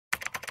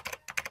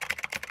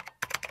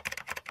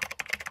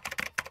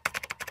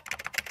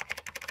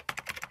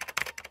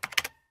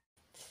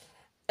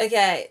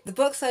Okay, the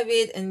books I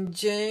read in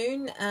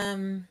June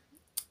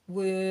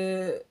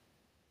were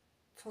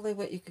probably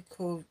what you could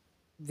call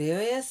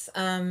various.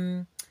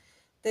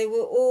 They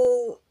were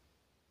all,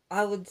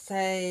 I would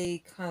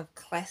say, kind of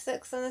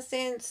classics in a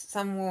sense.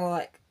 Some were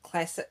like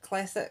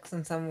classics,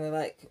 and some were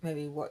like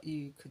maybe what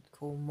you could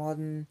call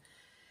modern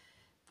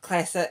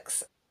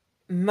classics.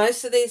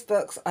 Most of these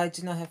books I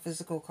do not have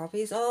physical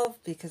copies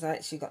of because I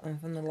actually got them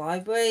from the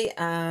library.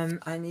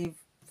 I need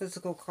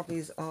physical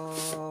copies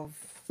of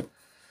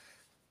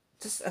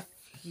just a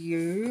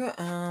few.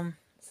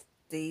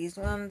 These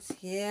ones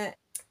here,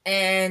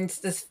 and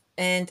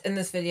in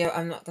this video,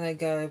 I'm not gonna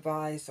go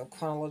by sort of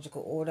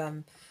chronological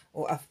order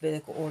or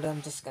alphabetical order.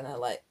 I'm just gonna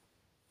like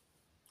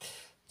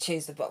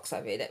choose the books I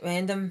read at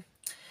random.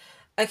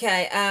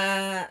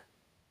 Okay,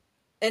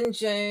 in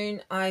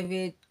June I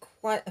read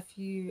quite a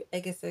few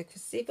Agatha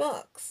Christie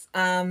books.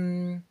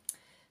 The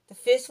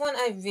first one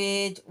I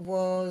read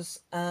was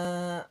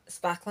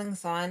Sparkling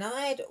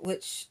Cyanide,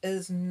 which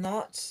is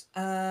not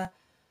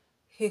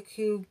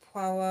Hercule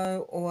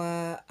Poirot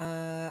or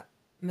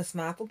Miss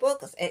Marple book.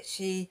 It's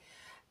actually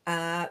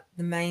I'll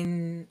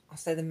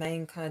say the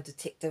main kind of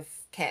detective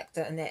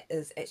character, and that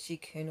is actually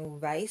Colonel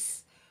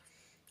Race,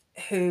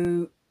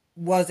 who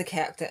was a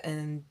character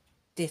in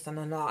Death on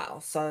the Nile.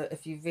 So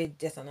if you read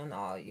Death on the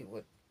Nile, you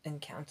would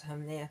encounter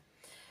him there.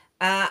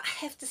 I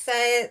have to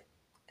say,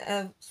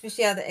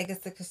 especially out of the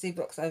Agatha Christie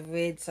books I've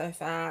read so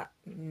far,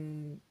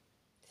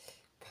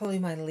 probably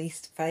my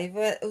least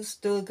favorite. It was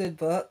still a good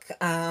book.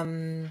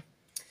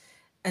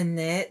 And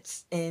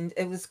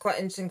it was quite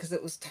interesting because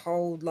it was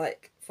told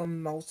like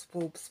from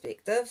multiple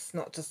perspectives,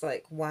 not just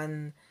like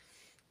one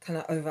kind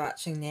of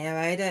overarching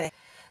narrator.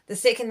 The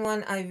second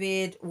one I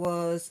read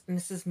was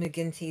Mrs.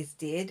 McGinty's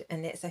Dead,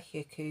 and that's a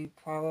Hercule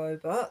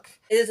Poirot book.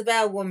 It is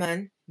about a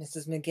woman,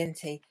 Mrs.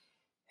 McGinty,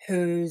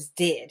 who's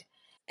dead,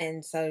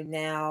 and so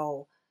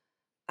now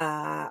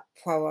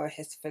Poirot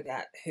has to figure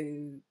out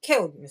who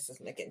killed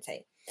Mrs.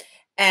 McGinty.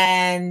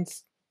 And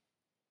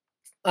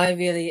I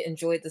really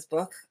enjoyed this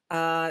book.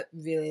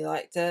 Really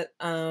liked it.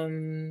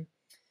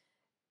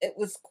 It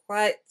was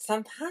quite,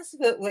 some parts of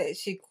it were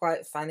actually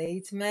quite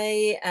funny to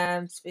me,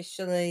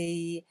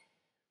 especially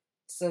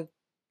sort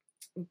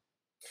of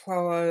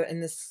Poirot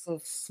in this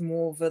sort of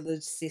small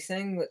village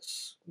setting,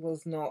 which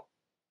was not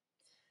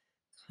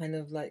kind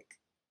of like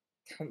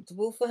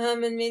comfortable for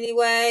him in many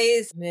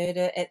ways.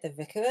 Murder at the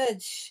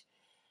Vicarage.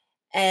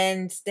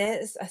 And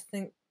that is, I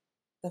think,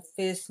 the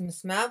first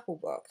Miss Marple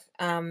book.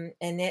 And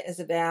that is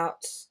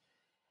about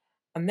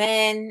a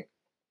man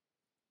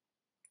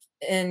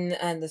in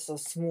this sort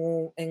of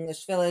small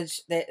English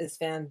village that is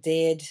found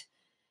dead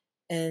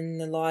in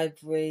the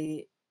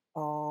library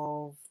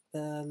of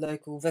the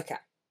local vicar.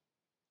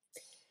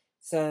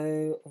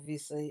 So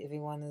obviously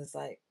everyone is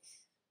like,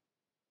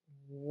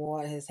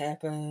 what has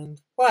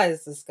happened? Why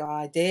is this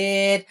guy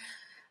dead?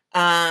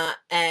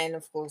 And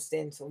of course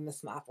then sort of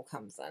Miss Marple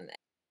comes in.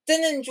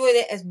 Didn't enjoy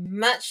that as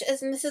much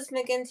as Mrs.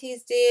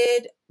 McGinty's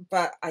did,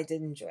 but I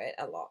did enjoy it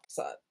a lot.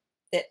 So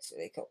that's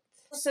really cool.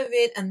 Also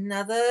read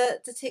another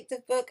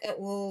detective book. It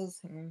was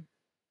When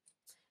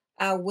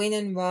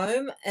in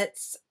Rome.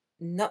 It's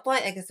not by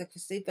Agatha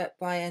Christie, but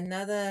by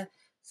another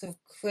sort of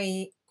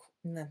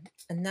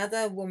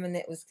another woman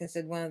that was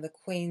considered one of the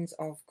queens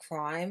of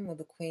crime or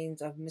the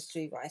queens of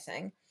mystery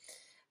writing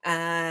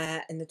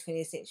in the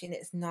 20th century, and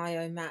it's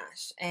Ngaio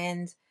Marsh.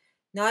 And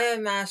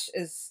Ngaio Marsh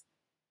is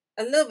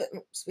a little bit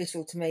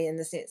special to me in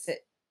the sense that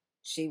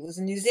she was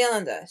a New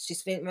Zealander. She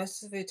spent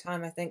most of her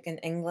time, I think, in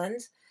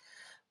England.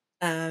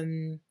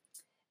 And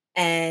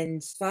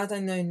as far as I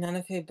know, none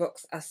of her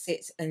books are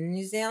set in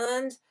New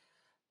Zealand.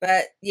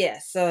 But yeah,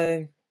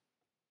 so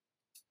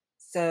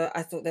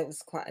I thought that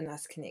was quite a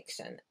nice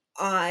connection.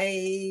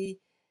 I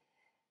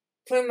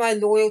put my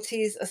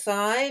loyalties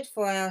aside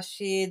for our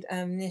shared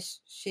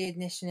shared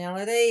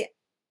nationality.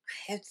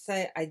 I have to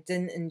say I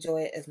didn't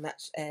enjoy it as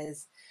much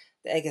as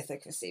the Agatha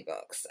Christie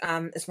books.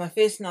 It's my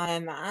first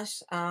Ngaio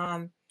Marsh.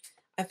 I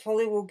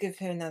probably will give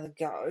her another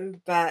go,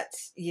 but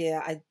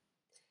yeah,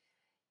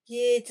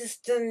 it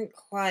just didn't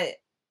quite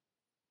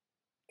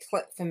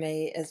click for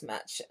me as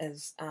much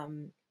as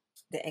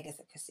the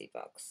Agatha Christie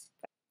books.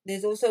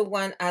 There's also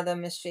one other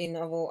mystery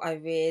novel I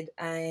read,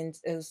 and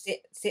it was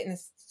set in a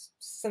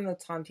similar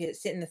time period.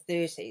 It's set in the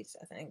 30s,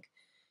 I think,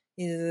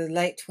 either the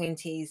late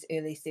 20s,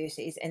 early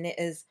 30s, and it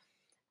is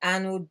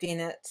Arnold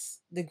Bennett's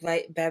The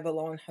Great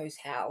Babylon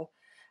Hotel.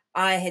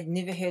 I had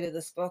never heard of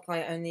this book.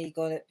 I only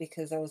got it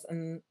because I was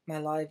in my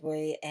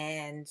library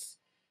and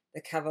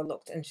the cover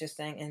looked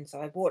interesting, and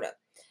so I bought it.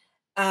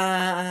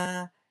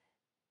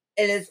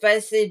 It is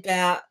basically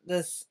about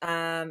this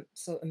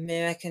sort of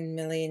American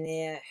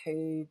millionaire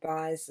who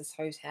buys this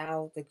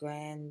hotel, the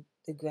Grand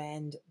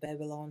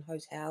Babylon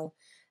Hotel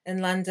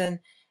in London,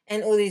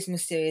 and all these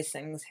mysterious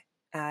things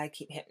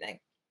keep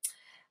happening.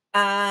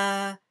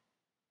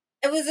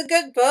 It was a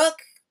good book.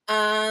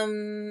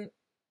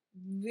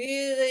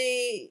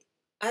 Really,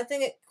 I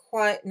think it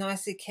quite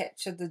nicely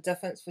captured the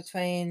difference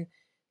between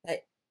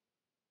like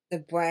the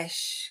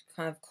brash,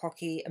 kind of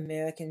cocky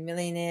American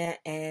millionaire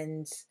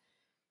and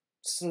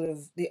sort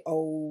of the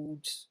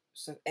old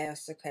sort of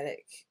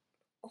aristocratic,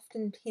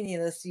 often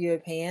penniless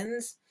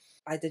Europeans.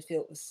 I did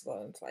feel it was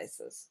slow in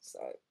places, so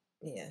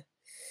yeah.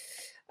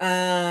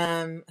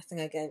 I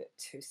think I gave it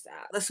 2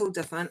 stars. That's all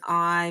different.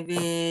 I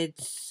read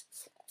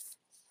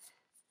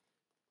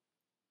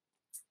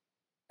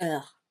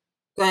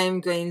Graham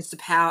Greene's The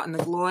Power and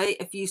the Glory.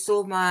 If you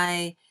saw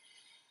my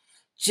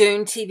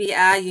June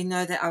TBR, you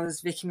know that I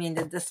was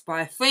recommended this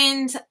by a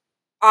friend.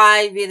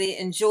 I really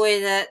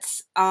enjoyed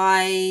it.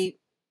 I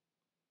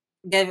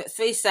gave it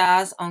 3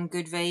 stars on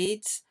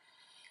Goodreads.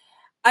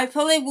 I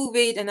probably will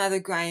read another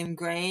Graham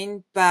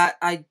Greene, but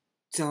I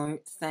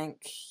don't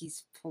think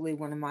he's probably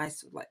one of my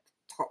sort of like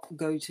top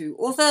go-to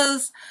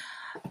authors.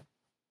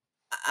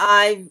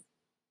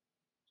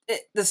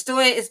 The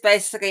story is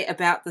basically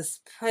about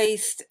this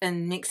priest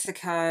in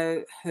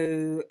Mexico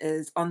who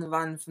is on the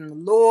run from the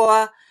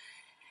law.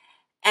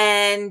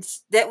 And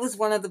that was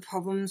one of the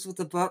problems with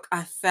the book.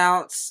 I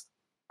felt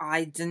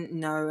I didn't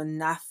know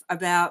enough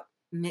about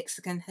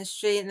Mexican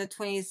history in the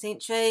 20th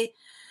century.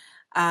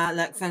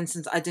 Like, for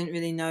instance, I didn't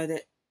really know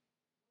that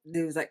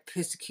there was like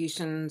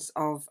persecutions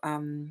of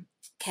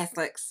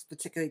Catholics,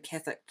 particularly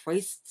Catholic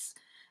priests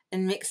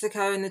in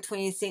Mexico in the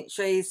 20th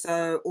century.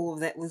 So all of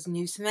that was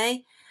new to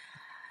me.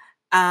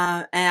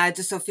 And I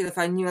just sort of feel if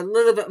I knew a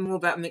little bit more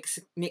about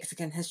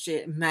Mexican history,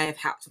 it may have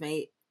helped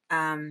me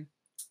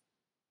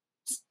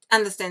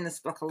understand this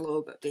book a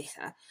little bit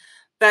better.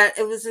 But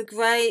it was a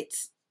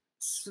great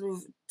sort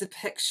of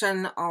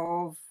depiction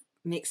of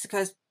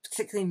Mexico's,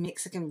 particularly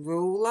Mexican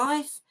rural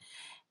life,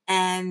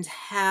 and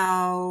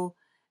how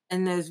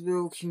in those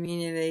rural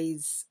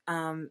communities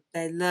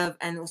they live,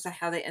 and also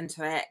how they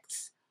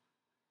interact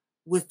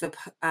with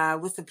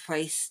the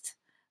priest,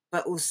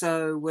 but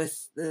also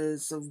with the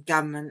sort of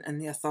government and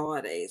the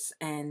authorities.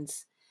 And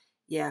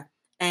yeah,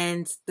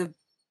 and the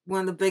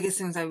one of the biggest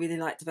things I really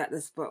liked about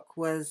this book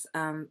was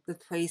the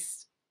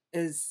priest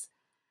is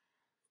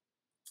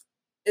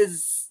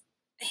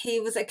he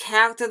was a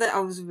character that I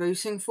was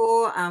rooting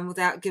for.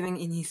 Without giving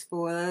any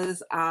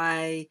spoilers,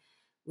 I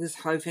was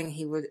hoping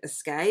he would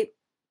escape,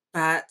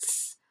 but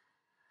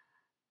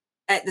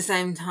at the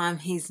same time,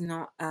 he's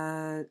not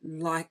in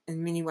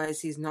many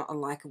ways he's not a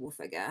likable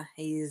figure.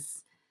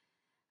 He's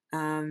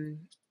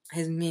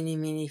has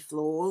many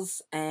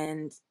flaws,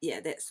 and yeah,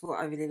 that's what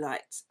I really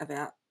liked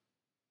about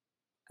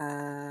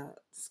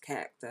this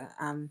character.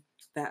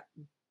 About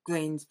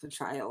Green's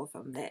portrayal of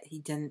him, that he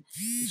didn't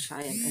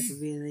portray him as a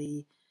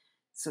really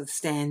sort of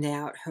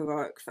standout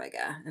heroic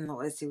figure, and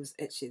always he was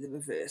actually the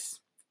reverse.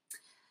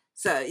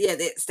 So yeah,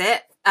 that's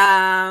that.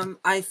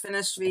 I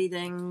finished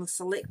reading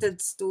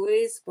Selected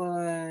Stories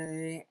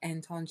by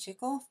Anton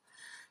Chekhov.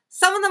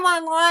 Some of them I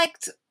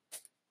liked.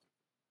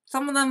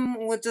 Some of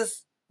them were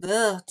just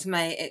ugh to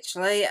me,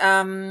 actually.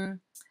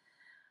 I'm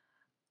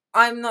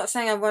not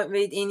saying I won't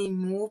read any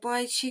more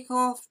by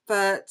Chekhov,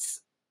 but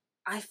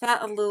I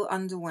felt a little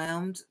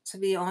underwhelmed, to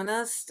be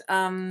honest.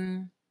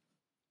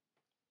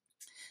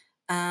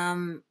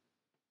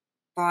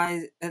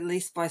 By at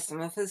least by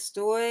some of his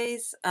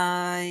stories,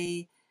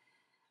 I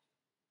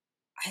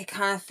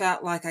kind of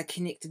felt like I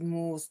connected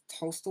more with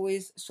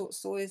Tolstoy's short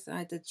stories than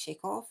I did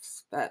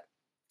Chekhov's, but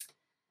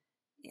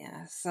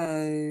yeah,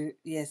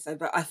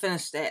 but I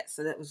finished that,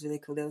 so that was really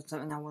cool. That was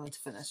something I wanted to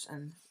finish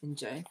in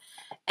June.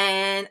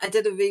 And I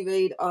did a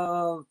reread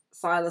of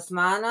Silas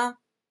Marner.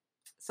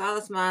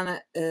 Silas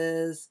Marner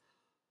is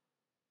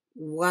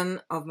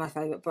one of my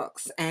favourite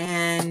books,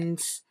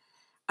 and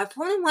I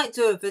probably might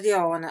do a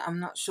video on it, I'm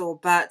not sure,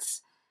 but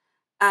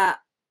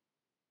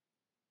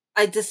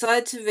I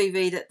decided to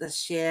reread it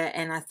this year,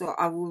 and I thought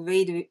I will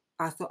reread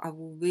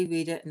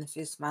it in the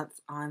first month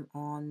I'm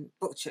on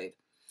BookTube.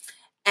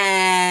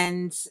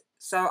 And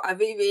so I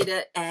reread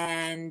it,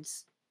 and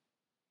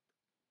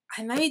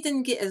I maybe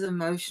didn't get as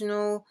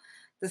emotional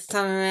this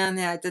time around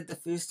that I did the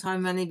first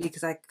time, only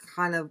because I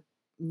kind of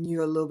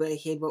knew a little bit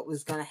ahead what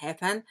was going to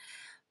happen.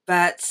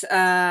 But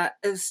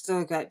it was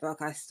still a great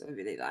book. I still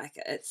really like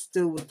it. It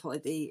still would probably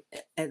be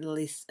at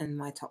least in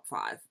my top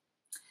 5.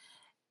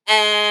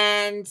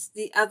 And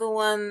the other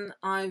one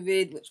I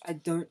read, which I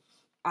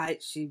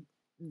actually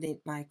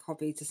lent my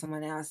copy to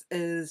someone else,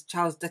 is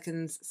Charles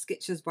Dickens'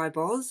 Sketches by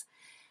Boz.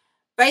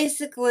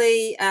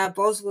 Basically,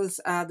 Boz was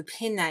the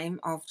pen name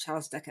of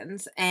Charles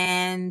Dickens,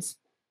 and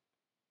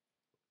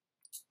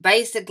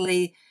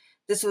basically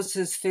this was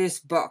his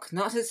first book.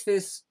 Not his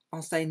first,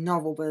 I'll say,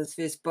 novel, but his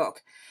first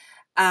book.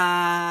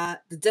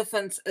 The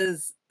difference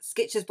is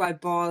Sketches by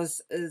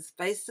Boz is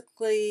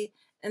basically,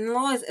 in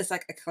lies, it's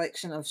like a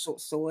collection of short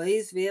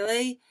stories,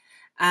 really,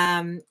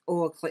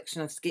 or a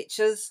collection of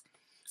sketches.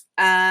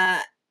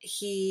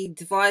 He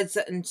divides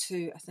it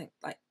into, I think,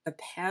 like the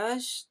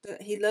parish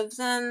that he lives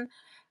in,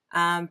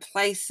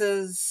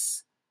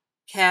 places,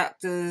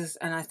 characters,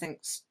 and I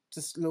think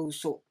just little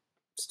short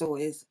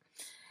stories.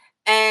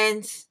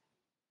 And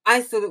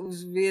I thought it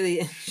was really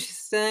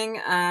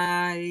interesting.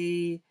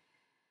 I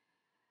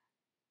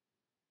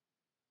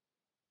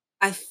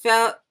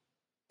felt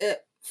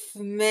it,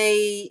 for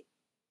me,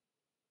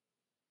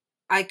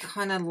 I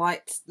kind of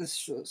liked the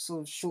sort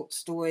of short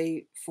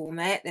story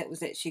format. That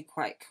was actually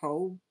quite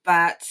cool.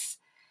 But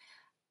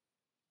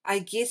I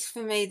guess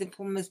for me, the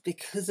problem is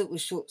because it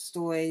was short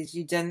stories,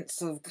 you didn't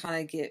sort of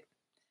kind of get,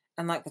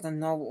 unlike with a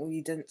novel,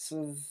 you didn't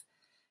sort of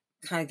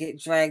kind of get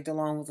dragged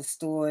along with the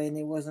story, and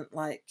there wasn't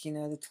like,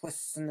 the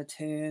twists and the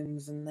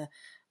turns and the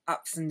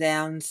ups and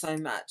downs so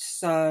much.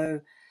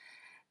 So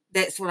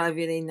that's what I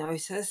really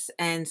noticed.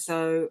 And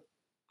so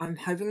I'm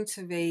hoping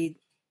to read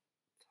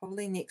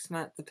probably next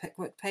month the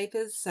Pickwick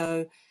Papers.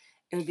 So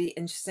it would be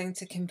interesting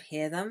to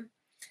compare them.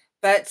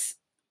 But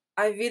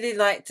I really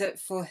liked it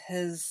for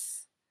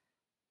his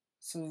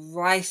sort of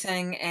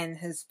writing and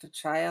his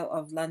portrayal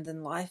of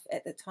London life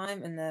at the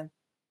time in the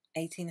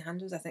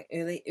 1800s, I think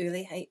early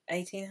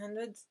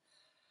 1800s.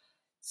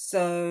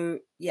 So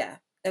yeah,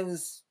 it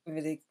was a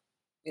really,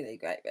 really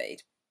great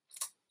read.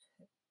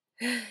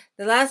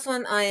 The last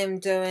one I am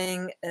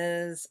doing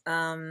is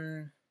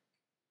The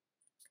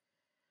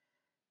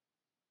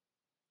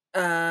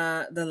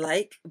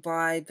Lake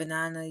by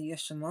Banana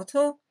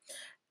Yoshimoto.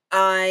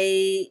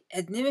 I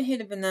had never heard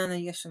of Banana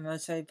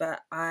Yoshimoto,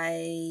 but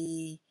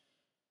I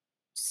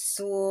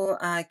saw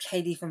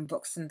Katie from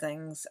Books and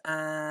Things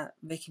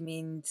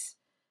recommend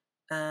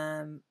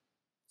um,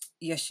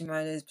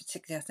 Yoshimoto's,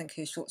 particularly I think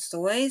her short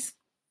stories.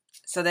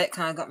 So that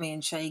kind of got me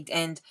intrigued,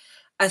 and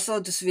I sort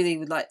of just really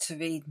would like to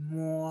read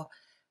more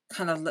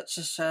kind of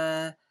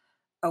literature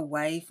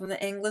away from the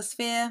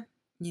Anglosphere,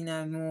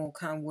 more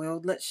kind of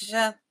world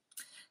literature.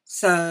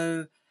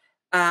 So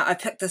I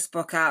picked this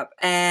book up,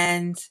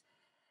 and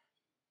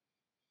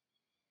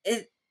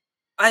it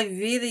I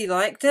really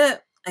liked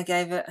it. I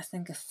gave it, I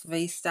think, a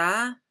 3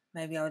 star.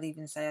 Maybe I would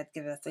even say I'd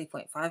give it a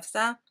 3.5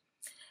 star.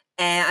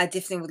 And I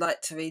definitely would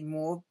like to read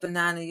more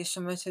Banana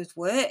Yoshimoto's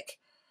work.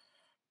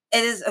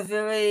 It is a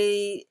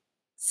very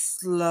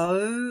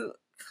slow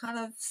kind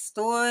of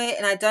story,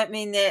 and I don't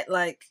mean that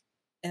like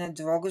in a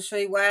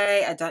derogatory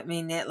way. I don't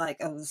mean that like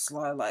it was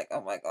slow, like,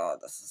 oh my god,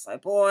 this is so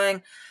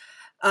boring.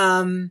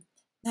 No,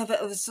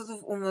 but it was sort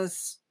of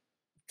almost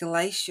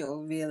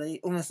glacial, really,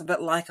 almost a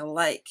bit like a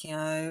lake,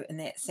 in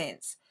that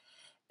sense.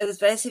 It was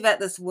basically about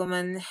this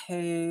woman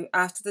who,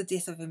 after the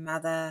death of her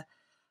mother,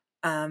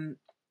 um,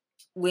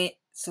 went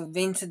sort of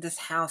rented this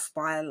house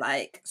by a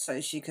lake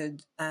so she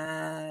could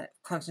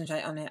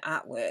concentrate on her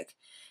artwork.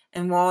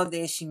 And while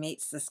there, she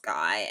meets this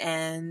guy,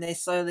 and they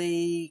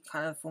slowly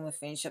kind of form a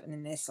friendship, and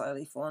then they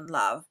slowly fall in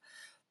love.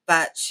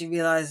 But she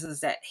realizes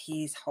that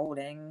he's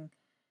holding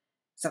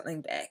something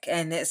back,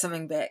 and that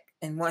something back,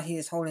 and what he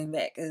is holding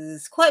back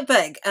is quite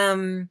big.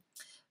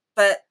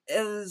 But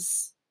it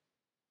was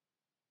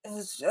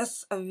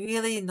just a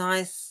really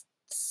nice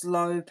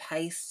slow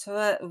pace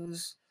to it. It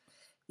was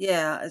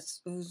Yeah, it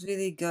was.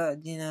 Really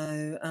good.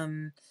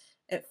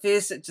 At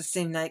first it just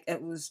seemed like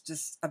it was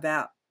just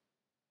about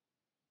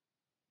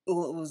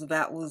all it was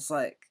about was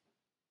like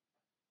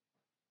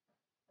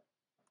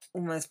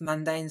almost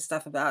mundane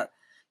stuff about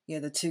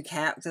the two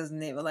characters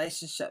and their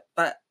relationship.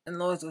 But in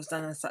Laws it was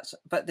done in such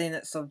but then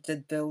it sort of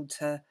did build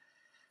to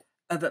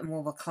a bit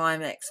more of a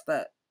climax.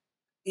 But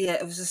yeah,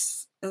 it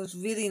was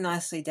really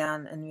nicely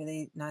done and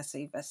really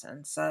nicely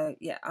written. So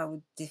yeah, I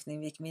would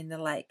definitely recommend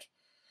The Lake.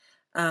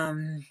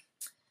 Um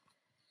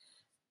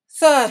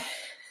so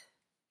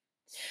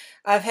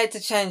I've had to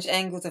change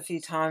angles a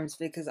few times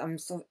because I'm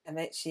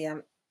actually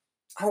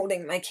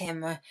holding my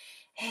camera,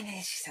 and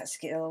it starts to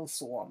get a little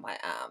sore on my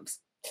arms.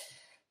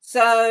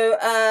 So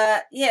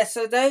yeah,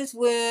 so those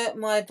were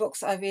my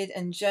books I read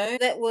in June.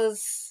 That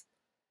was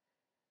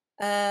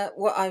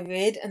what I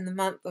read in the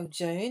month of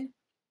June.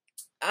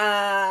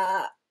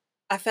 I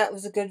felt it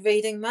was a good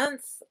reading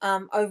month.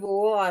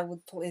 Overall, I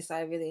would probably say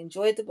I really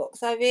enjoyed the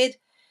books I read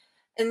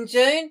in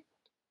June,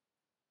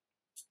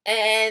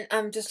 and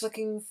I'm just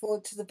looking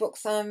forward to the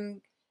books I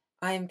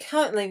am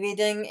currently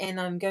reading and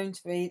I'm going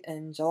to read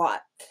in July.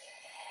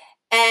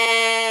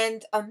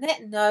 And on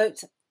that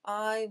note,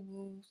 I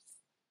will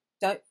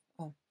don't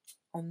oh,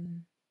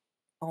 on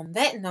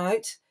that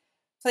note,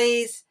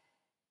 please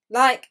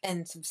like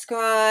and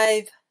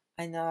subscribe.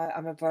 I know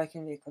I'm a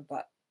broken record,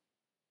 but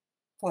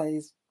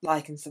please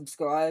like and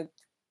subscribe.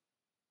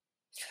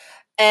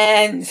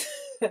 And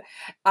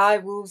I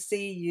will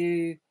see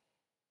you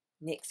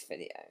next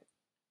video.